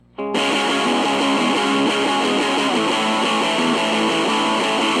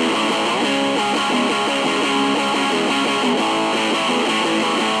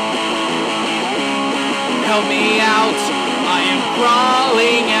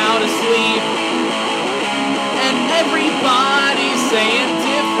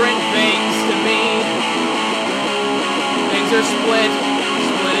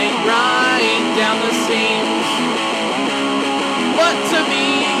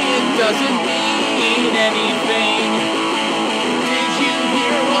doesn't mean anything. Did you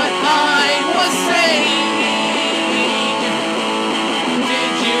hear what I was saying?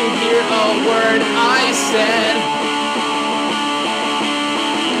 Did you hear a word I said?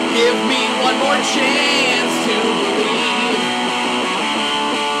 Give me one more chance to believe.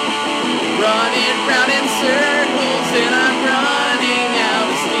 Running round in circles and I'm running out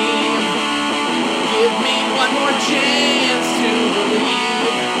of steam. Give me one more chance to believe.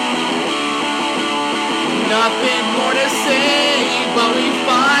 Nothing more to say, but we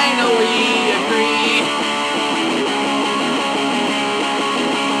finally agree.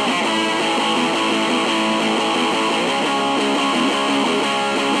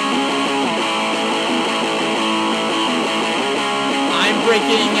 I'm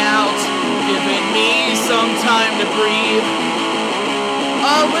breaking out, giving me some time to breathe.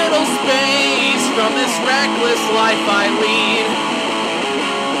 A little space from this reckless life I lead.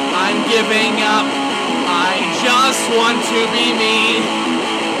 I'm giving up, I just want to be me.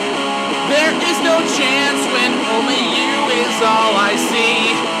 There is no chance when only you is all I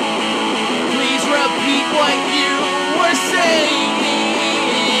see. Please repeat what you were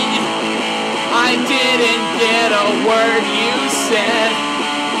saying. I didn't get a word you said.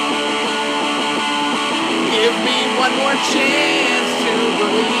 Give me one more chance to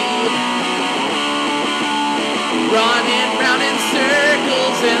believe. Running round in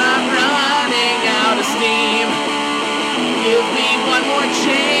circles and I'm running out of steam. Give me one more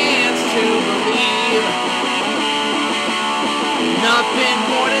chance to believe. Nothing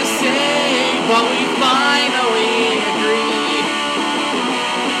more to say, but we finally